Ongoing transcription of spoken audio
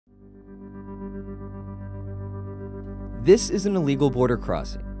This is an illegal border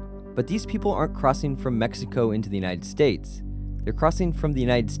crossing, but these people aren't crossing from Mexico into the United States. They're crossing from the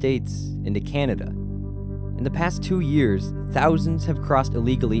United States into Canada. In the past 2 years, thousands have crossed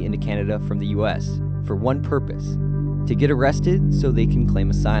illegally into Canada from the US for one purpose: to get arrested so they can claim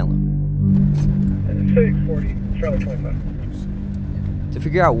asylum. 640, Charlie 25. To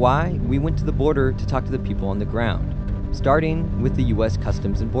figure out why, we went to the border to talk to the people on the ground, starting with the US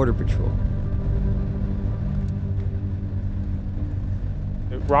Customs and Border Patrol.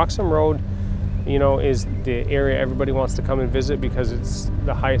 Roxham Road, is the area everybody wants to come and visit because it's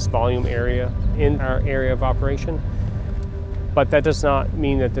the highest volume area in our area of operation. But that does not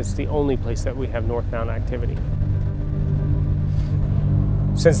mean that that's the only place that we have northbound activity.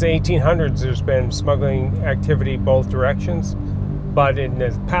 Since the 1800s, there's been smuggling activity both directions. But in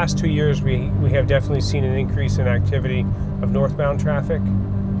the past 2 years, we have definitely seen an increase in activity of northbound traffic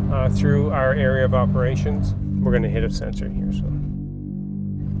through our area of operations. We're going to hit a sensor here. So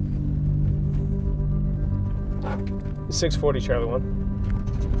 640 Charlie 1.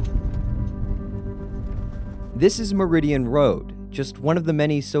 This is Meridian Road, just one of the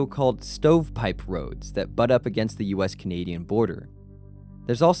many so-called stovepipe roads that butt up against the US-Canadian border.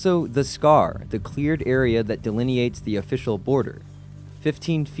 There's also the SCAR, the cleared area that delineates the official border.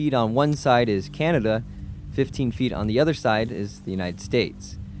 15 feet on one side is Canada, 15 feet on the other side is the United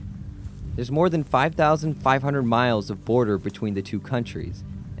States. There's more than 5,500 miles of border between the two countries,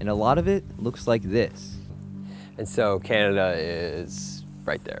 and a lot of it looks like this. And so Canada is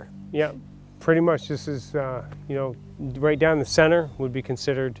right there. Yeah, pretty much. This is, right down the center would be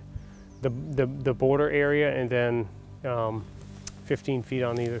considered the border area, and then 15 feet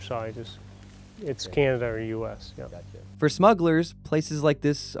on either side it's Canada or US. Yeah. Gotcha. For smugglers, places like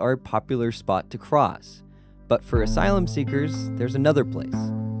this are a popular spot to cross. But for asylum seekers, there's another place,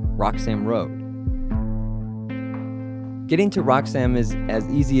 Roxham Road. Getting to Roxham is as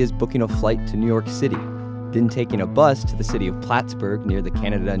easy as booking a flight to New York City, then taking a bus to the city of Plattsburgh near the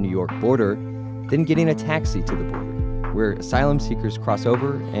Canada-New York border, then getting a taxi to the border, where asylum seekers cross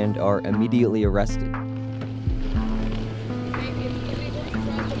over and are immediately arrested.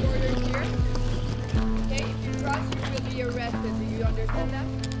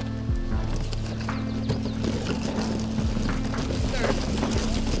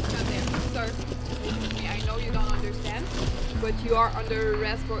 But you are under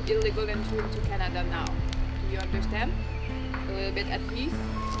arrest for illegal entry into Canada now. Do you understand? A little bit at least?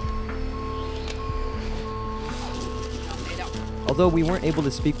 No, they don't. Although we weren't able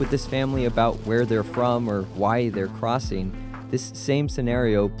to speak with this family about where they're from or why they're crossing, this same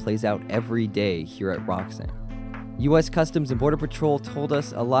scenario plays out every day here at Roxham. US Customs and Border Patrol told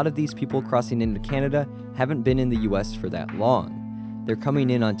us a lot of these people crossing into Canada haven't been in the US for that long. They're coming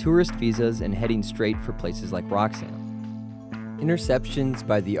in on tourist visas and heading straight for places like Roxham. Interceptions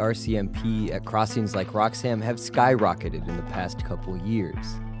by the RCMP at crossings like Roxham have skyrocketed in the past couple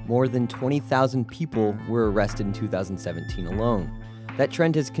years. More than 20,000 people were arrested in 2017 alone. That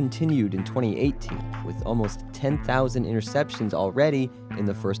trend has continued in 2018, with almost 10,000 interceptions already in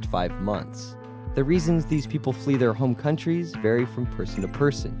the first 5 months. The reasons these people flee their home countries vary from person to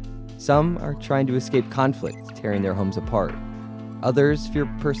person. Some are trying to escape conflict, tearing their homes apart. Others fear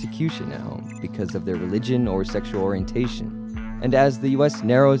persecution at home because of their religion or sexual orientation. And as the US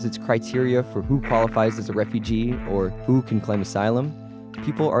narrows its criteria for who qualifies as a refugee or who can claim asylum,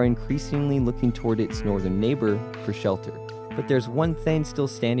 people are increasingly looking toward its northern neighbor for shelter. But there's one thing still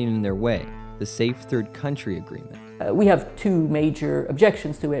standing in their way: the Safe Third Country Agreement. We have two major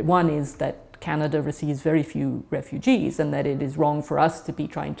objections to it. One is that Canada receives very few refugees, and that it is wrong for us to be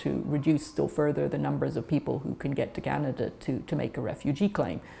trying to reduce still further the numbers of people who can get to Canada to make a refugee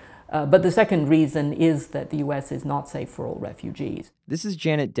claim. But the second reason is that the US is not safe for all refugees. This is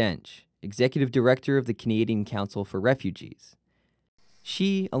Janet Dench, Executive Director of the Canadian Council for Refugees.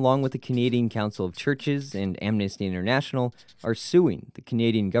 She, along with the Canadian Council of Churches and Amnesty International, are suing the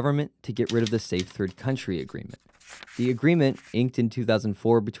Canadian government to get rid of the Safe Third Country Agreement. The agreement, inked in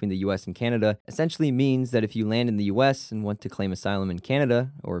 2004 between the US and Canada, essentially means that if you land in the US and want to claim asylum in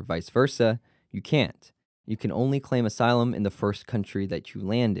Canada, or vice versa, you can't. You can only claim asylum in the first country that you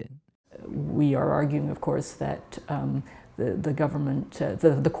land in. We are arguing, of course, that the government,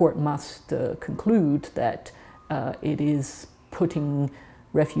 the court must conclude that it is putting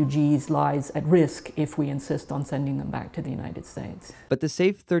refugees' lives at risk if we insist on sending them back to the United States. But the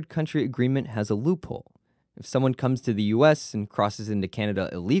Safe Third Country Agreement has a loophole. If someone comes to the US and crosses into Canada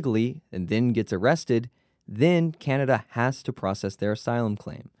illegally and then gets arrested, then Canada has to process their asylum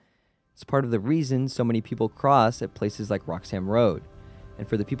claim. It's part of the reason so many people cross at places like Roxham Road. And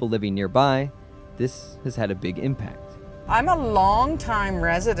for the people living nearby, this has had a big impact. I'm a long-time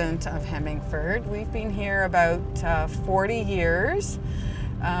resident of Hemmingford. We've been here about 40 years.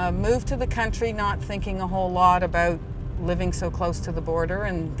 Moved to the country not thinking a whole lot about living so close to the border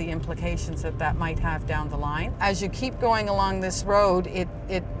and the implications that that might have down the line. As you keep going along this road,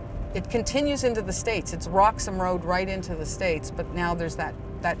 it continues into the States. It's Roxham Road right into the States, but now there's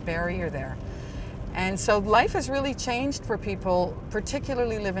that barrier there. And so life has really changed for people,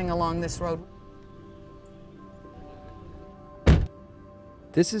 particularly living along this road.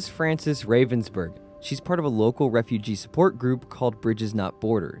 This is Frances Ravensburg. She's part of a local refugee support group called Bridges Not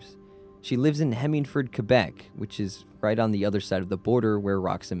Borders. She lives in Hemmingford, Quebec, which is right on the other side of the border where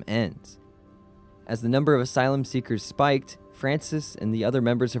Roxham ends. As the number of asylum seekers spiked, Frances and the other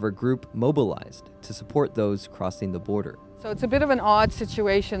members of her group mobilized to support those crossing the border. So it's a bit of an odd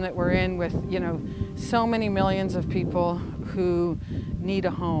situation that we're in with, so many millions of people who need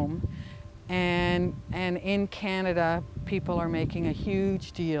a home. And in Canada, people are making a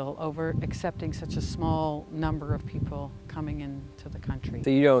huge deal over accepting such a small number of people coming into the country. So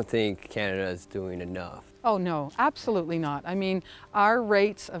you don't think Canada is doing enough? Oh no, absolutely not. I mean, our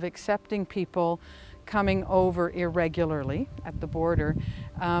rates of accepting people coming over irregularly at the border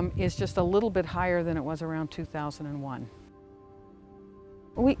is just a little bit higher than it was around 2001.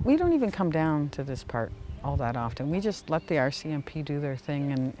 We don't even come down to this part all that often. We just let the RCMP do their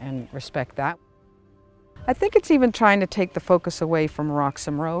thing and respect that. I think it's even trying to take the focus away from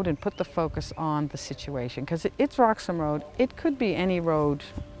Roxham Road and put the focus on the situation, because it's Roxham Road. It could be any road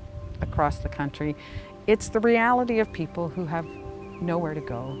across the country. It's the reality of people who have nowhere to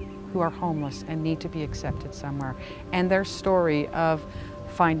go, who are homeless and need to be accepted somewhere, and their story of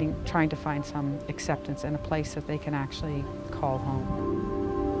trying to find some acceptance in a place that they can actually call home.